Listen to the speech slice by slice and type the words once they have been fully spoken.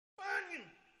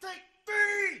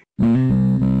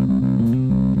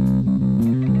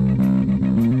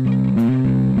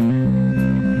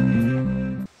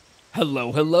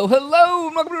Hello, hello, hello,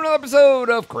 and welcome to another episode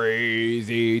of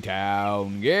Crazy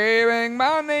Town Gaming.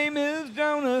 My name is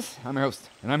Jonas. I'm your host,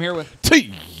 and I'm here with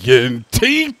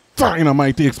TNT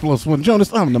DInomight, the explosive one.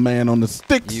 Jonas, I'm the man on the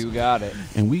sticks. You got it.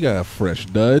 And we got fresh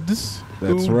duds.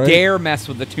 That's Who right. dare mess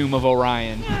with the Tomb of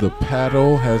Orion? The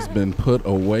paddle has been put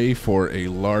away for a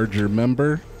larger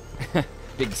member.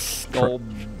 Big skull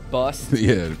bust.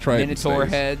 Yeah, the Triton Minotaur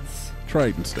stays. heads.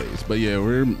 Triton stays. But yeah,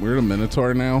 we're the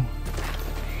Minotaur now.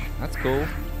 That's cool.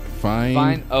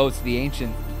 Fine. Oh, it's the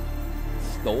ancient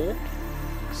stole?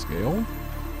 Scale?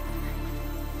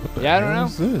 What the Yeah, I don't hell know.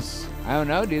 is this? I don't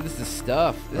know, dude. This is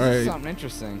stuff. This All is right. something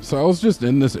interesting. So I was just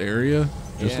in this area,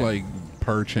 just Yeah. like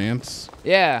per chance.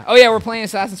 Yeah. Oh, yeah, we're playing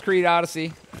Assassin Creed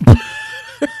Odyssey.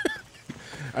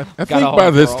 I a think whole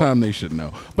by this world. time they should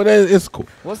know. But it's cool.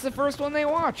 What's the first one they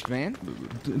watched, man?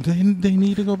 They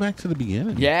need to go back to the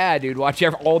beginning. Yeah, dude. Watch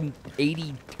all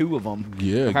 82 of them.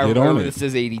 Yeah, However, get on it. This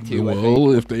is 82, I think.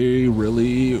 Well, if they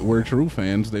really were true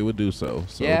fans, they would do so.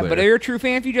 Yeah, but you're a true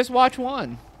fan if you just watch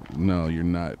one. No, you're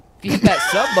not. If you hit that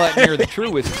sub button, you're the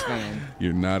truest fan.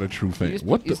 You're not a true fan. You just,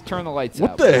 What you just turn the lights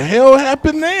What out. the hell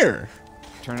happened there?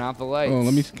 Turn out the lights.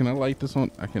 Oh, can I light this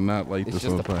on? I cannot light It's this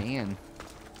just on a fire. pan.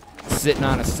 Sitting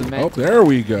on a cement. Oh, there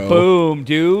we go. Boom,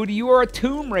 dude. You are a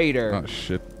Tomb Raider. Oh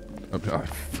shit.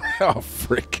 Oh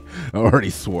frick! I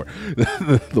already swore.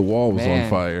 The wall was Man. on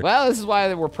fire. Well, this is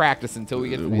why we're practicing until we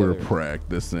get to the We're other.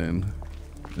 practicing.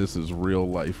 This is real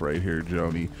life right here,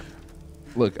 Joni.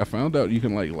 Look, I found out you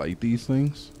can like light these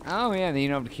things. Oh, yeah. Then you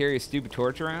don't have to carry a stupid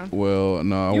torch around. Well,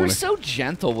 no, I You were want to so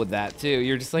gentle with that, too.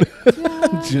 You're just like,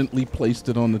 gently placed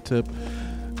it on the tip.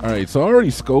 All right, so I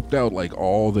already scoped out like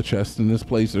all the chests in this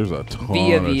place. There's a ton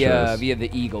of chests. via the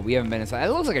eagle. We haven't been inside.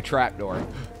 It looks like a trapdoor.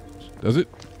 Does it?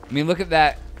 I mean, look at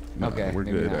that. No, Okay, we're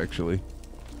maybe good not. actually.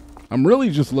 I'm really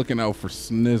just looking out for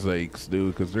snizzakes,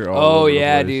 dude, because they're all Oh over the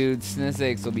yeah, place. dude.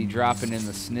 Snizzakes will be dropping in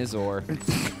the snizzor.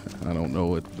 I don't know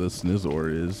what the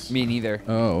snizzor is. Me neither.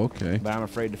 Oh, okay. But I'm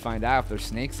afraid to find out if there's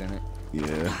snakes in it.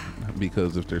 Yeah,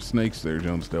 because if there's snakes there,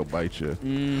 Jonas, they'll bite you.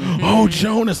 Mhm. Oh,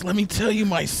 Jonas, let me tell you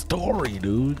my story,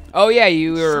 dude. Oh yeah,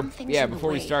 you were. Something's Yeah, in the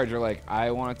before we way. started, you're like,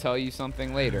 I want to tell you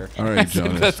something later. All right,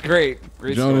 Jonas. That's great.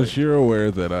 Great Jonas, story. you're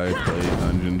aware that I play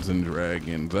Dungeons and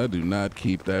Dragons. I do not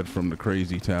keep that from the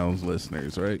Crazy Towns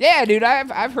listeners, right? Yeah, dude.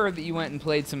 I've heard that you went and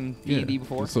played some D&D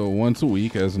before. So once a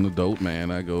week, as an adult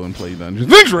man, I go and play Dungeons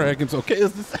and Dragons. Okay,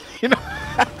 it's the same,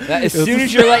 As it was soon a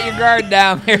as you let your guard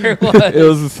down, there it was. it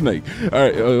was a snake. All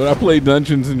right, I play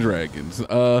Dungeons and Dragons.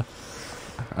 I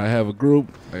have a group.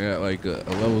 I got like a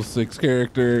level 6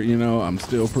 character. You know, I'm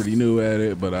still pretty new at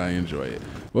it, but I enjoy it.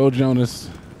 Well, Jonas,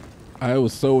 I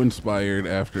was so inspired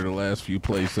after the last few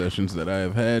play sessions that I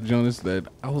have had, Jonas, that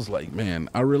I was like, man,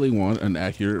 I really want an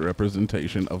accurate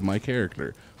representation of my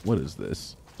character. What is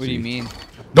this? What do you mean?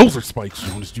 Those are spikes,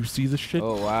 Jonas. Do you see this shit?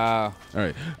 Oh wow. All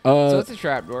right. So it's a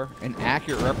trapdoor. An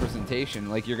accurate representation.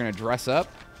 Like you're gonna dress up.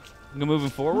 Moving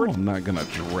forward. I'm not gonna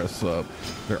dress up.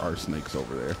 There are snakes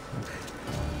over there.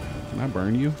 Can I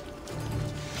burn you?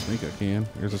 I think I can.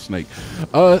 There's a snake.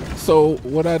 So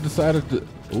what I decided to.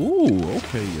 Ooh,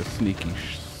 okay, you sneaky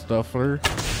stuffer.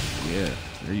 Yeah,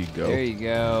 there you go. There you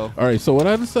go. All right, so what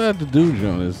I decided to do,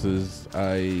 Jonas, is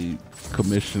I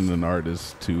commissioned an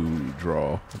artist to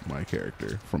draw my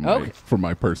character from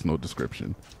my personal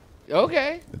description.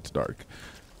 Okay. It's dark.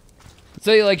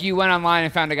 So you went online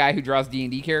and found a guy who draws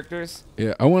D&D characters?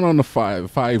 Yeah, I went on the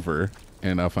Fiverr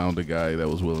and I found a guy that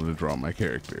was willing to draw my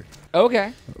character.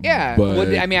 Okay. Yeah. But-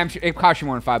 Well, I mean, I'm sure it costs you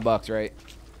more than $5, right?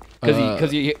 Because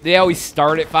they always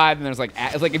start at 5, and there's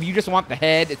it's like if you just want the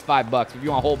head, it's $5. If you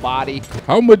want a whole body,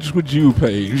 How much would you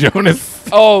pay, Jonas?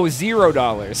 oh,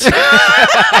 $0.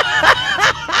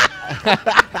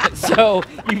 So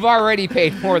you've already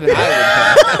paid more than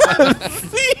I would pay.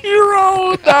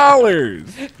 $0.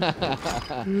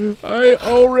 I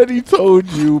already told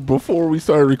you before we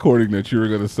started recording that you were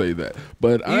going to say that.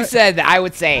 But You said that I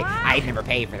would say, I'd never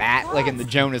pay for that, like in the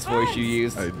Jonas voice you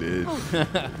used. I did.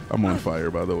 I'm on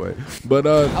fire, by the way. But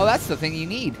Oh, that's the thing you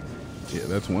need. yeah,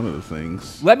 that's one of the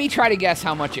things. Let me try to guess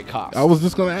how much it costs. I was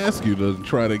just going to ask you to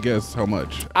try to guess how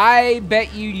much. I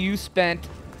bet you spent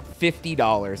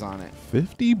 $50 on it.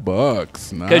 $50.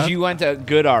 Because you went to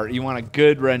good art. You want a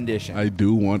good rendition. I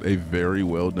do want a very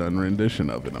well done rendition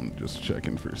of it. I'm just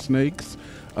checking for snakes.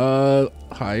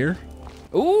 Higher.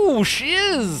 Ooh,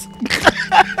 shiz.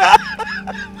 I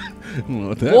don't know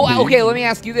what that Well, means. okay, let me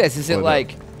ask you this. Is it What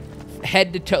like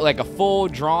head to toe, like a full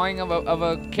drawing of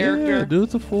a character? Yeah, dude,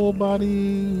 it's a full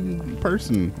body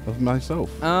person of myself.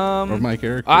 Or my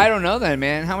character. I don't know then,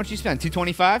 man. How much you spend?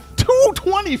 $225?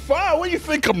 $225? What do you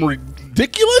think? I'm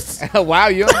ridiculous? Wow,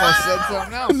 you almost said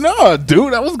something else. No,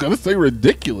 dude, I was gonna say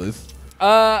ridiculous.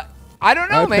 I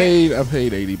don't know, man. I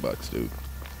paid $80, dude.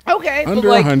 Okay, under but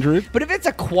like, 100. But if it's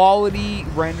a quality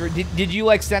render, did you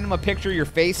like send him a picture of your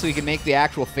face so he can make the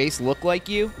actual face look like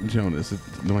you? Jonas,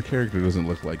 my character doesn't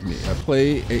look like me.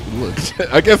 Look,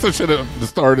 I guess I should have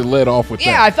started led off with that.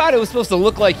 Yeah, I thought it was supposed to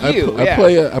look like you.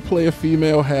 I play a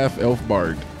female half elf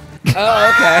bard. Oh,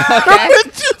 okay.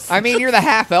 I mean, you're the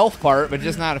half elf part, but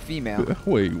just not a female.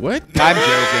 Wait, what? I'm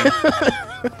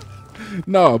joking.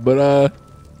 No, but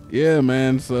yeah,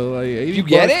 man. So like, $80. You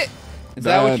get it? Is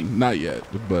that what not yet,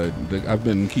 but I've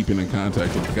been keeping in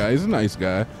contact with the guy. He's a nice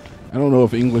guy. I don't know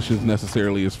if English is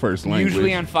necessarily his first language.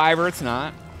 Usually on Fiverr, it's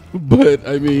not. But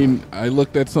I mean, I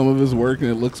looked at some of his work and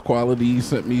it looks quality. He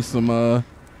sent me some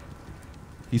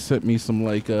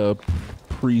like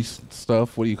priest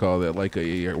stuff. What do you call that? Like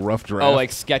a rough draft. Oh, like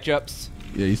SketchUps.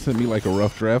 Yeah, he sent me like a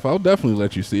rough draft. I'll definitely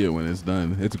let you see it when it's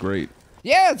done. It's great.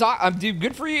 Yeah, dude,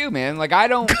 good for you, man. Like I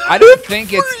don't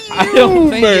think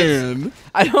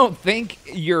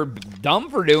you're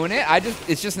dumb for doing it.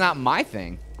 It's just not my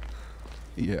thing.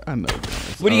 Yeah, I know.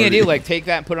 What are you gonna do? Like take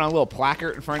that and put it on a little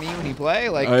placard in front of you when you play?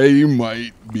 Like I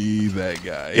might be that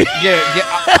guy.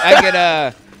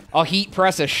 I'll heat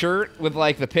press a shirt with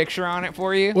like the picture on it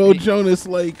for you. Well, Jonas,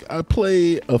 like I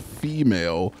play a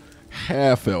female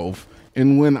half elf,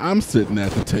 and when I'm sitting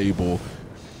at the table,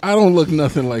 I don't look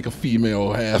nothing like a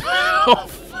female half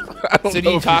elf. So do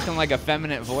you talk in like a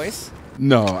feminine voice?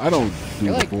 No, I don't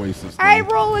do like, voices. I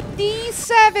roll a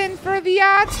D7 for the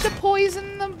odds to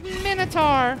poison the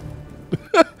Minotaur.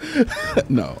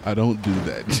 No, I don't do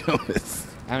that, Jonas.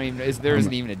 I mean, there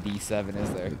isn't even a D7, is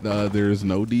there? There is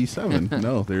no D7.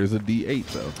 No, there is a D8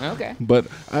 though. Okay. But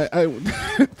I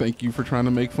thank you for trying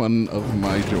to make fun of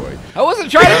my joy. I wasn't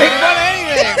trying to make fun of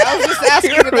anything. I was just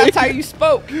asking if that's how you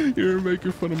spoke. You're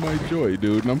making fun of my joy,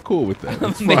 dude, and I'm cool with that.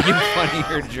 I'm making fun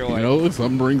of your joy. You know,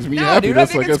 something brings me happiness. Dude, I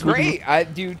think like it's great.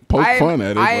 Fun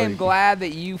at it. I am glad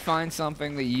that you find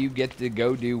something that you get to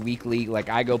go do weekly. Like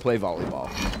I go play volleyball.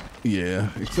 Yeah,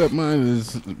 except mine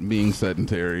is being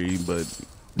sedentary, but.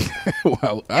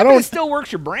 Well, I don't. But it still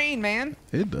works your brain, man.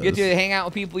 It does. You get to hang out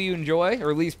with people you enjoy,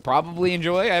 or at least probably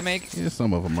enjoy. Yeah,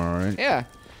 some of them are alright. Yeah,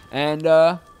 and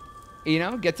you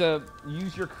know, get to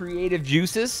use your creative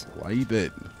juices. Light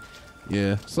it.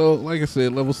 Yeah. So, like I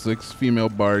said, level 6 female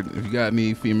bard. If you got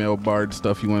any female bard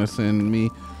stuff you want to send me,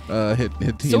 hit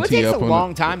TNT up. So it takes a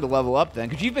long time to level up, then,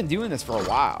 because you've been doing this for a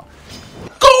while.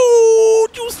 Go!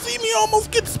 You see me almost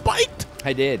get spiked.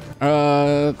 I did.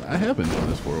 I have been doing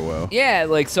this for a while. Yeah,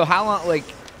 like, so how long,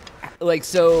 like,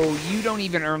 so you don't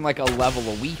even earn, like, a level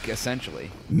a week,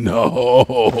 essentially?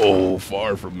 No,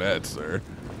 far from that, sir.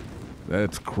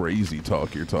 That's crazy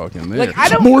talk you're talking there. Like, I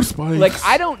don't, more spikes. Like,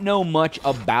 I don't know much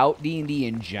about D&D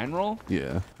in general.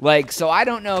 Yeah. Like, so I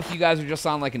don't know if you guys are just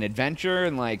on, like, an adventure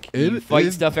and, like, you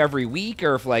fight stuff every week,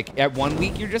 or if, like, at one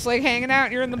week you're just, like, hanging out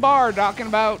and you're in the bar talking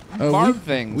about bar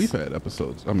things. We've had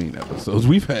episodes.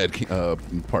 We've had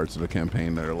parts of the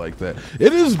campaign that are like that.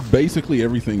 It is basically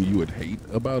everything you would hate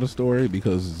about a story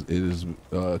because it is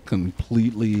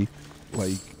completely,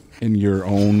 like, in your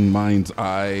own mind's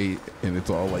eye, and it's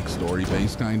all like story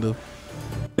based kind of.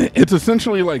 It's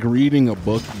essentially like reading a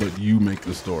book, but you make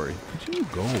the story. Could you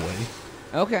go away?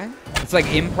 Okay. It's like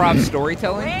improv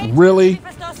storytelling? Really?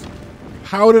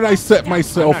 How did I set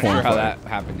myself on fire? I'm not sure how that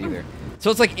happened either. So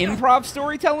it's like improv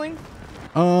storytelling?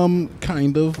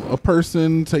 Kind of. A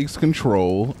person takes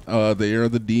control. They are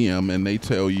the DM, and they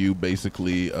tell you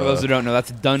basically. For those who don't know,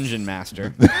 that's a dungeon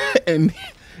master. and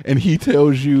he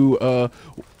tells you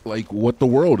like what the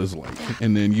world is like,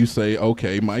 and then you say,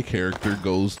 okay, my character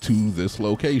goes to this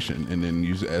location, and then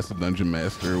you ask the dungeon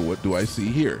master, what do I see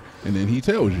here? And then he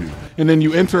tells you, and then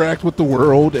you interact with the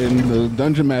world, and the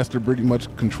dungeon master pretty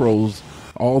much controls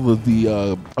all of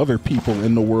the other people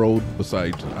in the world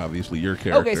besides obviously your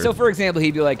character. Okay, so for example,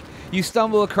 he'd be like, you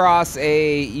stumble across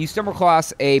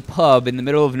a pub in the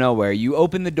middle of nowhere. You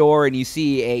open the door and you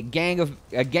see a gang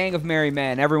of merry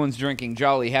men. Everyone's drinking,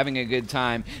 jolly, having a good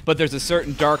time. But there's a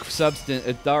certain dark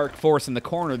force in the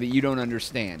corner that you don't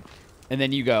understand. And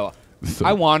then you go,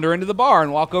 I wander into the bar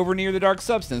and walk over near the dark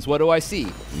substance. What do I see?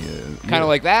 Yeah, kind of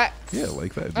like that. Yeah,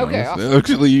 like that. Jonas. Okay. Awesome.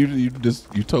 Actually, you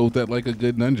told that like a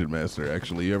good dungeon master.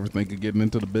 Actually, you ever think of getting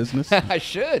into the business? I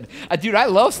should, dude. I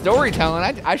love storytelling.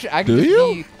 I could do just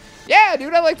you? Be, yeah,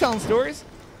 dude. I like telling stories.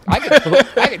 I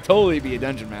could totally be a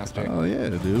dungeon master. Oh yeah,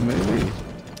 dude. Maybe.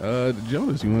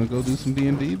 Jonas, you want to go do some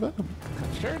D&D, bud?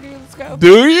 Sure, dude. Let's go.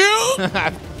 Do you?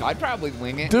 I'd probably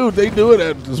wing it. Dude, they do it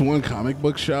at this one comic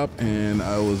book shop, and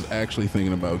I was actually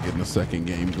thinking about getting a second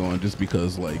game going just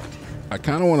because, like, I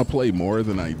kind of want to play more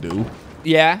than I do.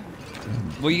 Yeah.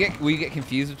 Will you get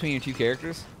confused between your two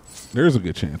characters? There's a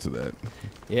good chance of that.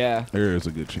 Yeah. There is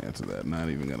a good chance of that. Not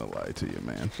even gonna lie to you,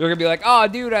 man. They're gonna be like, "Oh,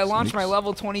 dude, I launched my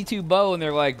level 22 bow," and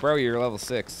they're like, "Bro, you're level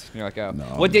 6." And you're like, "Oh." No,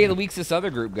 What day of the week's this other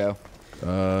group go?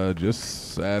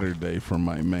 Just Saturday from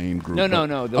my main group.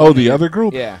 No. The other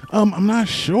group? Yeah. I'm not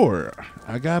sure.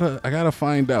 I gotta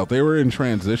find out. They were in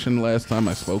transition last time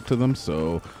I spoke to them,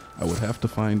 so I would have to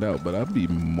find out. But I'd be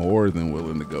more than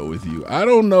willing to go with you. I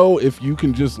don't know if you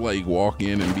can just like walk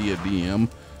in and be a DM.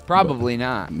 Probably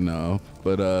not. No,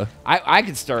 but I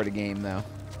could start a game though.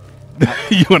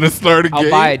 you want to start a game? I'll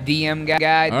buy a DM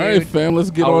guy, dude. All right, fam, let's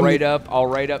get I'll on. I'll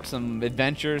write up some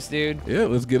adventures, dude. Yeah,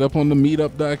 let's get up on the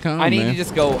meetup.com. I need man. to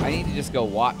just go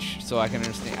watch so I can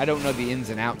understand. I don't know the ins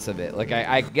and outs of it. Like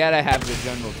I gotta have the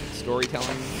general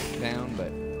storytelling down,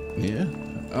 but yeah.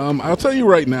 I'll tell you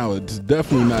right now, it's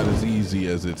definitely not as easy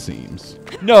as it seems.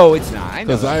 no, it's not. I know.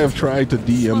 Because I have tried to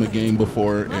DM a game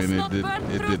before and it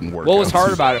didn't work. What was out.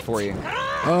 hard about it for you?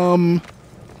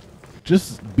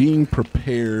 Just being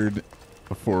prepared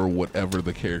for whatever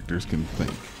the characters can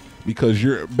think, because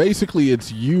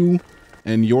it's you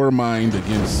and your mind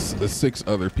against the 6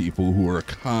 other people who are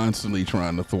constantly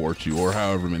trying to thwart you, or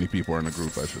however many people are in a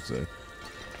group, I should say.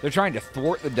 They're trying to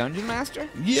thwart the dungeon master?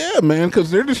 Yeah, man, because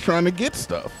they're just trying to get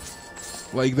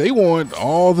stuff. Like, they want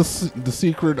all the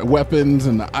secret weapons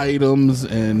and the items,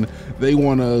 and they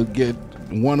want to get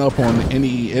one up on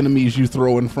any enemies you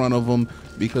throw in front of them,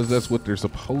 because that's what they're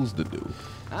supposed to do.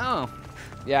 Oh.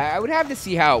 Yeah, I would have to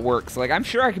see how it works. Like, I'm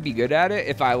sure I could be good at it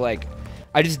if I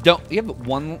just don't. You have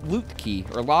one loot key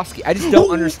or lost key. I just don't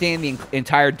understand the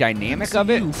entire dynamic of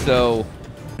it. So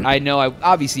I know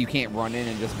obviously you can't run in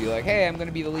and just be like, "Hey, I'm going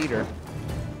to be the leader."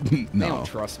 No. They don't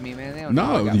trust me, man. They don't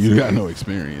No, know you got no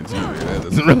experience either. That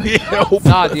doesn't really help.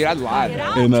 Nah, dude, I'd lie.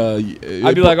 And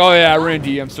I'd be like, "Oh yeah, I ran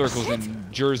DM circles in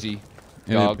Jersey,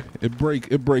 dog." It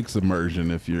breaks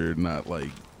immersion if you're not like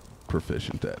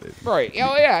proficient at it. Right?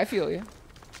 Oh yeah, I feel you.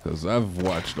 Because I've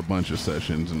watched a bunch of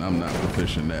sessions and I'm not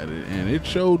proficient at it, and it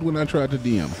showed when I tried to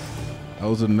DM. I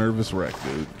was a nervous wreck,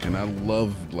 dude, and I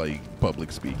love like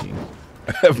public speaking.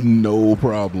 I have no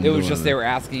problem. It was just they were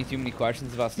asking you too many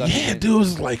questions about stuff. Yeah, dude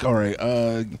was like, all right,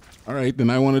 then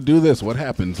I want to do this. What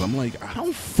happens? I'm like, I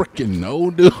don't freaking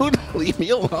know, dude. Leave me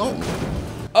alone.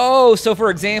 Oh, so for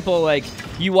example, like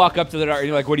you walk up to the door and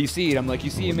you're like, "What do you see?" And I'm like,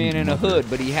 "You see a man in a hood,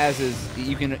 but he has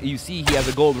you see he has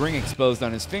a gold ring exposed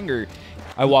on his finger."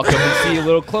 I walk up and see a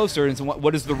little closer, and so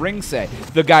what does the ring say?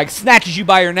 The guy snatches you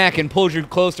by your neck and pulls you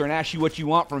closer and asks you what you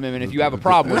want from him, and if you have a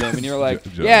problem with him, and you're like,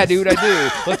 "Yeah, dude, I do.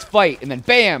 Let's fight," and then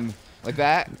bam, like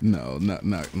that. No, not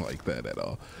like that at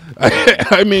all.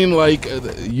 I mean, like,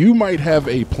 you might have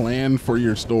a plan for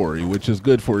your story, which is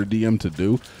good for a DM to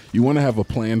do. You want to have a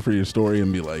plan for your story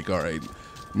and be like, all right,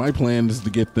 my plan is to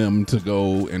get them to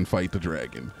go and fight the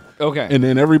dragon. Okay. And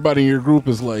then everybody in your group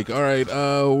is like, all right,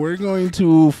 we're going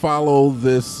to follow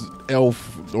this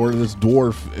elf or this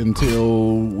dwarf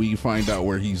until we find out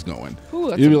where he's going.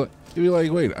 Ooh, You'd be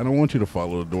like, wait, I don't want you to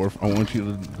follow the dwarf. I want you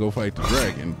to go fight the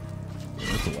dragon.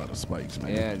 That's a lot of spikes,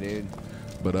 man. Yeah, dude.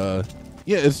 But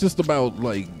yeah, it's just about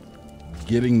like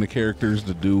getting the characters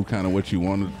to do kind of what you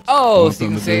wanted. Oh, so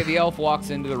you can say the elf walks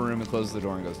into the room and closes the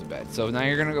door and goes to bed. So now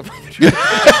you're gonna go find the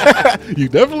dragon. You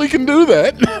definitely can do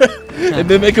that. And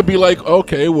then they could be like,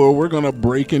 okay, well, we're gonna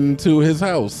break into his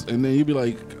house, and then you'd be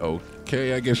like,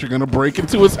 okay, I guess you're gonna break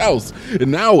into his house.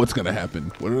 And now what's gonna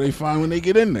happen? What do they find when they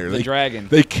get in there? The dragon.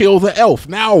 They kill the elf.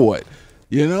 Now what?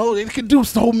 You know, they can do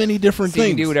so many different things.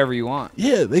 You can do whatever you want.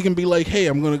 Yeah, they can be like, hey,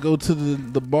 I'm going to go to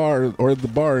the bar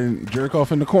and jerk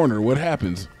off in the corner. What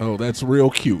happens? Oh, that's real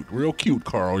cute. Real cute,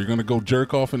 Carl. You're going to go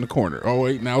jerk off in the corner. Oh,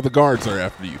 wait, now the guards are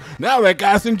after you. Now that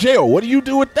guy's in jail. What do you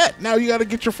do with that? Now you got to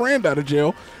get your friend out of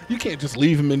jail. You can't just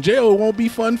leave him in jail. It won't be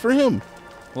fun for him.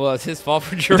 Well, it's his fault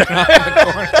for jerking off in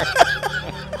the corner.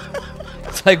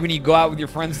 It's like when you go out with your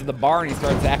friends to the bar and he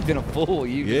starts acting a fool.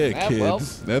 Kids. Well.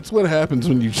 That's what happens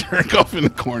when you jerk off in the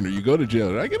corner. You go to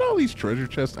jail. Did I get all these treasure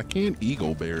chests? I can't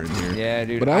eagle bear in here. Yeah,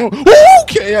 dude. But I don't.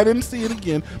 Okay, I didn't see it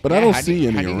again. But I don't see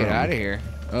any around. How do you get out of here?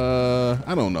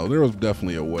 I don't know. There was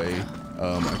definitely a way.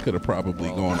 I could have probably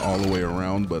gone all the way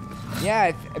around, but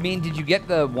yeah. I mean, did you get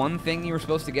the one thing you were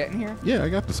supposed to get in here? Yeah, I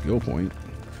got the skill point.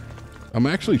 I'm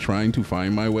actually trying to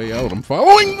find my way out. I'm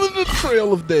following the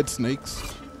trail of dead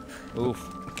snakes. Oof.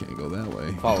 Can't go that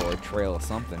way. Follow a trail of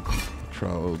something.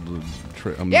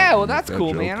 Yeah, well, that's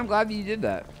cool, man. I'm glad that you did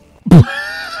that.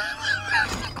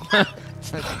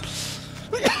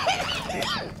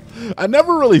 I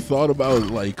never really thought about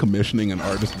like commissioning an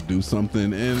artist to do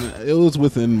something, and it was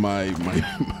within my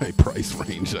price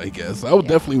range, I guess. I would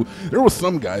definitely. There was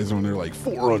some guys on there like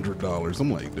 $400.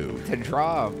 I'm like, dude, To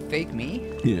draw a fake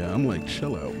me? yeah, I'm like,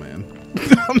 chill out, man.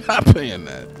 I'm not paying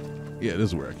that. Yeah, this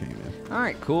is where I came in. All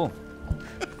right, cool.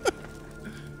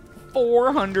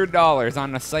 $400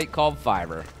 on a site called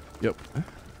Fiverr. Yep.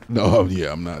 No,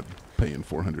 yeah, I'm not paying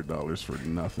 $400 for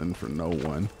nothing for no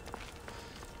one.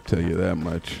 Tell you that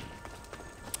much.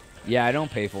 Yeah, I don't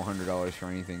pay $400 for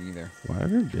anything either. Why are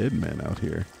there dead men out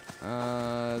here?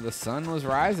 The sun was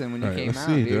rising when you All right, came let's out,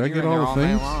 see. dude. Did I You get were in there all the night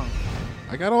things? long.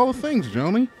 I got all the things,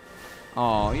 Joni.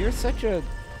 Oh, you're such a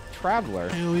traveler.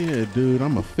 Hell yeah, dude.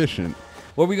 I'm efficient.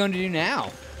 What are we going to do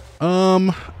now?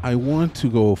 I want to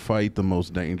go fight the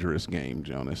most dangerous game,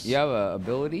 Jonas. You have a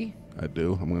ability? I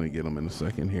do. I'm going to get them in a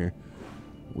second here.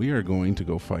 We are going to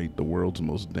go fight the world's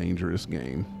most dangerous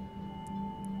game.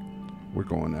 We're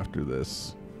going after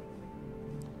this.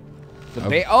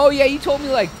 Oh, yeah, you told me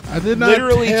like I did not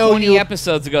literally tell 20 you-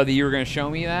 episodes ago that you were going to show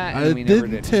me that, and I we never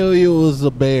didn't did. tell you it was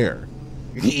a bear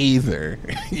either.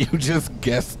 You just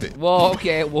guessed it. Well,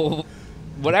 okay, well,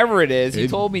 whatever it is, you It-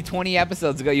 told me 20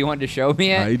 episodes ago you wanted to show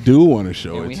me it, I do want to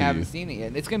show and it we to haven't you. seen it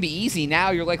yet. It's going to be easy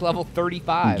now. You're like level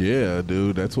 35. Yeah,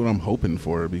 dude. That's what I'm hoping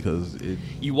for because it.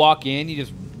 You walk in, you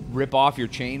just rip off your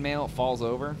chainmail, it falls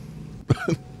over,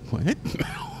 What?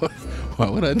 Why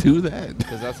would I do that?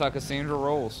 because that's how Cassandra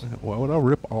rolls. Why would I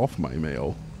rip off my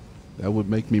mail? That would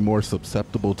make me more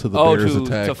susceptible to the Oh, bear's to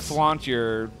attacks. flaunt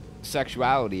your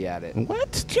sexuality at it.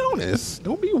 What, Jonas?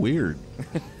 Don't be weird.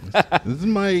 This is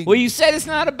my. Well, you said it's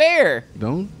not a bear.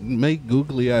 Don't make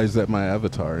googly eyes at my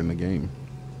avatar in the game.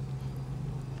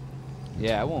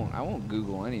 Yeah, I won't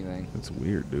Google anything. That's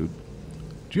weird, dude.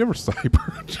 Did you ever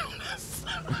cyber, Jonas?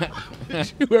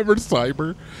 Did you ever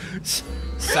cyber?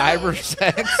 Cyber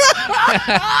sex.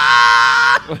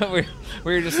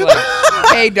 we were just like,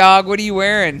 hey, dog, what are you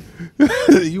wearing?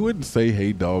 You wouldn't say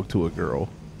 "Hey, dog" to a girl.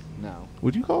 No.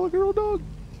 Would you call a girl dog?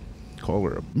 Call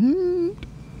her a.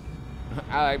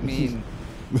 I mean,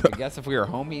 I guess if we were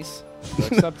homies.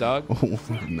 What's up, dog?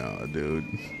 No, dude.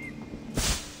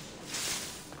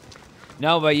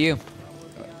 No, but you.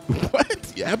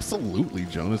 What? Yeah, absolutely,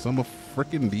 Jonas. I'm a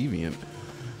freaking deviant.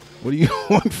 What do you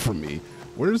want from me?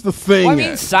 Where's the thing? Well, I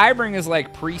mean, at? cybering is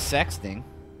like pre-sexting.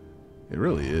 It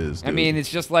really is. I Dude. mean, it's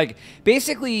just like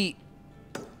basically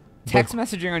text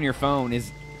messaging on your phone is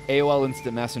AOL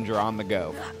Instant Messenger on the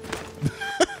go.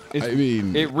 I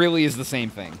mean, It really is the same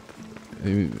thing. I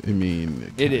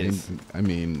mean, It is. I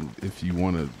mean, if you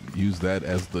want to use that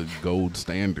as the gold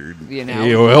standard, You know.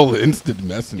 AOL Instant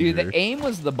Messenger. Dude, the AIM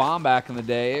was the bomb back in the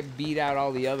day. It beat out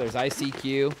all the others.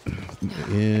 ICQ.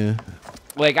 Yeah.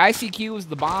 Like, ICQ was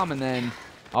the bomb, and then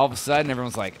all of a sudden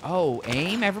everyone's like, oh,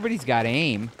 AIM? Everybody's got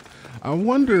AIM. I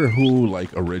wonder who like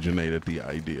originated the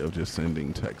idea of just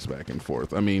sending text back and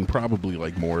forth. I mean, probably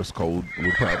like Morse code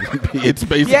would probably be. It's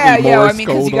basically Yeah, Morse I mean,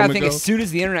 because code you gotta on the think, go. as soon as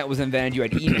the internet was invented, you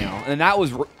had email, and that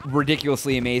was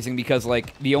ridiculously amazing because,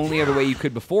 like, the only other way you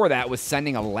could before that was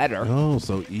sending a letter. Oh,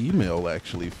 so email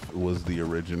actually was the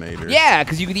originator. Yeah,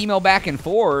 because you could email back and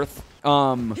forth.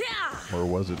 Or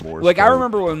was it Morse Like, I code?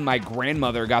 remember when my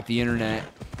grandmother got the internet,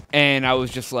 and I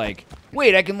was just like,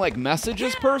 wait, I can, like, message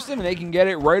this person, and they can get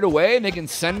it right away, and they can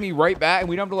send me right back, and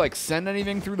we don't have to, like, send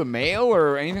anything through the mail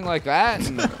or anything like that.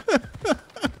 And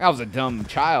I was a dumb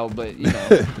child, but, you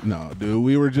know. No, dude,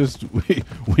 we were just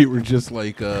we were just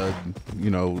like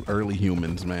early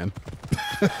humans, man.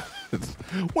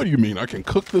 What do you mean? I can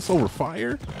cook this over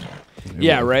fire?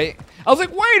 Yeah, right? I was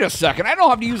like, wait a second, I don't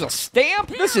have to use a stamp?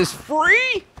 This is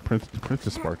free?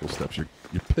 Princess Sparkle Steps, you're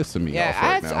pissing me Yeah, off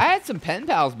right now. I had some pen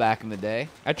pals back in the day.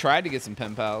 I tried to get some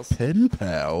pen pals. Pen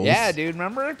pals? Yeah, dude,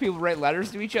 remember? People write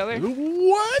letters to each other?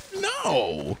 What?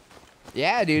 No.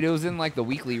 Yeah, dude, it was in, like, the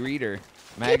Weekly Reader Get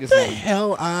the magazine.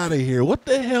 hell out of here. What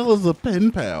the hell is a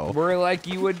pen pal? Where, like,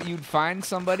 you'd find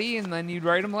somebody, and then you'd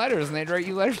write them letters, and they'd write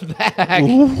you letters back.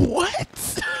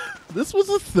 What? This was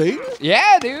a thing?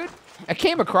 Yeah, dude. I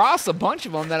came across a bunch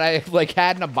of them that I, like,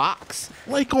 had in a box.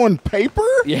 Like on paper?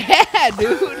 Yeah,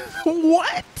 dude.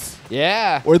 What?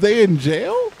 Yeah. Were they in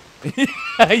jail?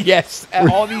 Yes.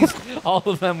 All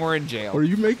of them were in jail. Were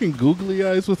you making googly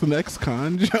eyes with an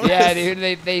ex-con, Jonas? Yeah,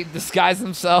 dude, they disguise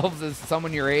themselves as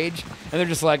someone your age, and they're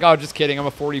just like, oh, just kidding, I'm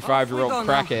a 45-year-old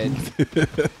crackhead.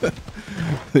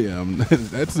 Yeah,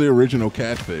 that's the original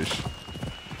catfish.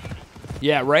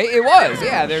 Yeah, right? It was.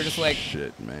 Yeah, they're just like,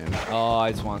 Shit, man. oh,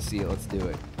 I just want to see it. Let's do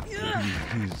it.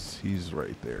 He's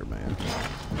right there, man.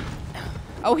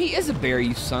 Oh, he is a bear,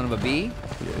 you son of a bee.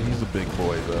 Yeah, he's a big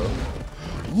boy, though.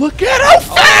 Look at how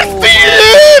fast Oh, he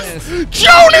is! goodness.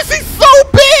 Jonas, he's so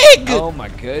big! Oh my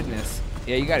goodness.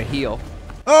 Yeah, you gotta heal.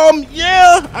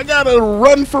 Yeah, I gotta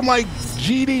run for my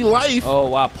GD life. Oh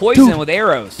wow, poison Dude. with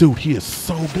arrows. Dude, he is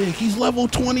so big. He's level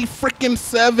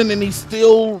 27 and he's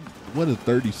still, what is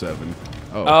 37?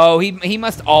 Oh, he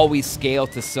must always scale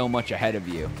to so much ahead of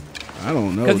you. I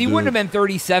don't know, Because he dude. wouldn't have been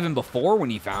 37 before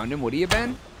when you found him, would he have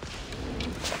been?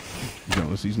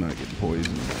 Jonas, he's not getting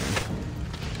poisoned, man.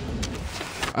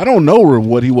 I don't know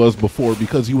what he was before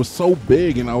because he was so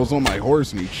big and I was on my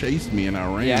horse and he chased me and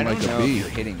I ran Yeah, I like don't a know if bee. you're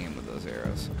hitting him with those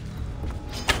arrows.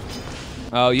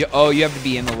 You have to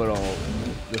be in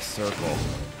this circle.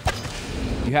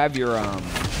 You have your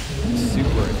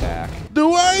super attack.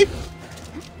 Do I?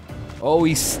 Oh,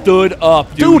 he stood up,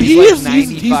 dude. Dude, He's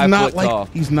he's like 95 not foot like tall.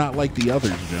 he's not like the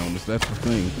others, Jonas. That's the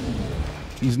thing.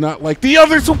 He's not like the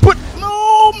others who put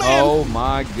no man. Oh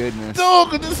my goodness.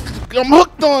 Dog, I'm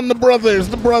hooked on the brothers.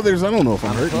 The brothers. I don't know if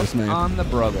I'm hurting this man. On the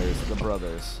brothers. The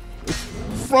brothers.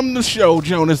 From the show,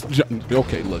 Jonas.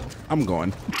 Okay, look, I'm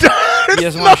going.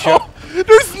 just wanna show-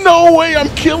 There's no way I'm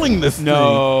killing this thing.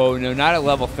 No, not at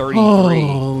level 33.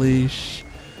 Holy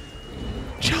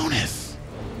Jonas.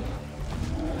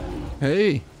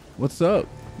 Hey, what's up?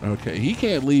 Okay, he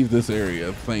can't leave this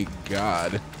area, thank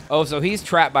God. Oh, so he's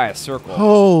trapped by a circle.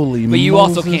 Holy But you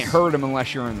Moses. also can't hurt him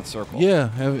unless you're in the circle. Yeah,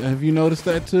 have you noticed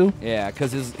that too? Yeah,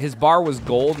 because his bar was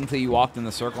gold until you walked in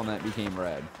the circle and that became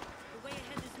red.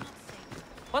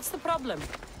 What's the problem?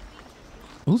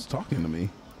 Who's talking to me?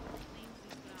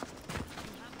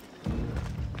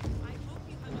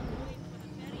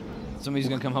 Somebody's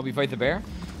gonna come help you fight the bear?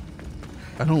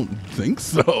 I don't think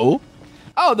so.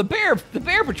 Oh, the bear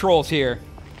patrol's here.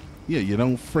 Yeah, you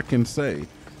don't frickin' say.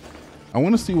 I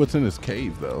want to see what's in his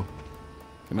cave, though.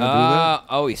 Can I do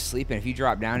Oh, he's sleeping. If you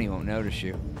drop down, he won't notice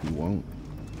you. that? He won't.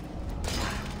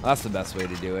 Well, that's the best way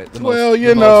to do it. Well,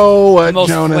 you know what, the most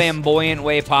Jonas? flamboyant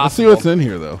way possible. Let's see what's in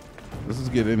here, though. Let's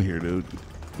just get in here, dude.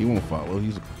 He won't follow.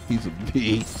 He's a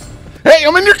bee. Hey,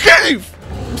 I'm in your cave!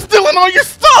 I'm stealing all your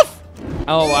stuff!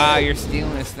 Oh, wow, you're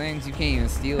stealing his things. You can't even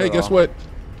steal it Hey, guess all. what?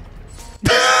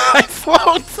 I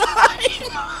slowed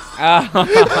time!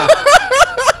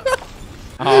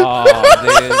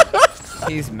 Oh,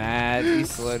 dude. He's mad. He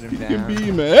slowed him You can down.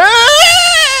 be mad.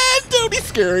 Dude, he's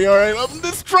scary, alright? I'm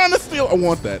just trying to steal. I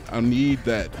want that. I need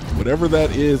that. Whatever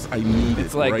that is, I need it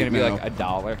It's like right gonna be now. like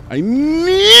 $1. I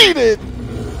need it!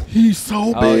 He's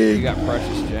so Oh, big. you got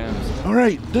precious gems. All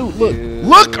right, dude, look. Dude.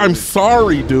 Look, I'm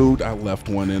sorry, dude. I left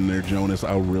one in there, Jonas.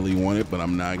 I really want it, but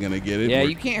I'm not going to get it. Yeah,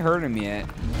 you can't hurt him yet.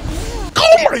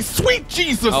 Oh, my sweet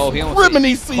Jesus. Oh, he almost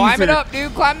Rimini Caesar. Climb it up,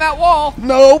 dude. Climb that wall.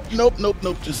 Nope.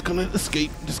 Just going to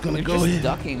escape. Just going to You're go just ahead.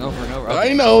 ducking over and over. I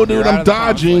Okay, know, dude. you're out I'm of the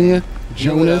promised dodging. land.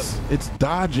 Jonas, it's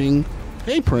dodging.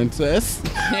 Hey, princess.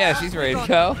 Yeah, she's ready to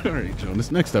go. All right,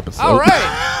 Jonas, next episode. All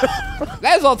right.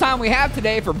 That is all the time we have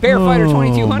today for Bear Fighter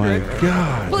 2200. Oh, my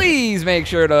God. Please make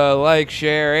sure to like,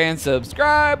 share, and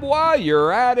subscribe while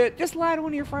you're at it. Just lie to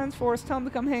one of your friends for us. Tell them to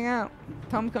come hang out.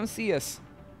 Tell them to come see us.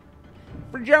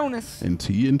 For Jonas. And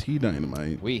TNT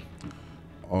Dynamite. We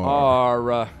are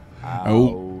are out.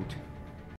 out.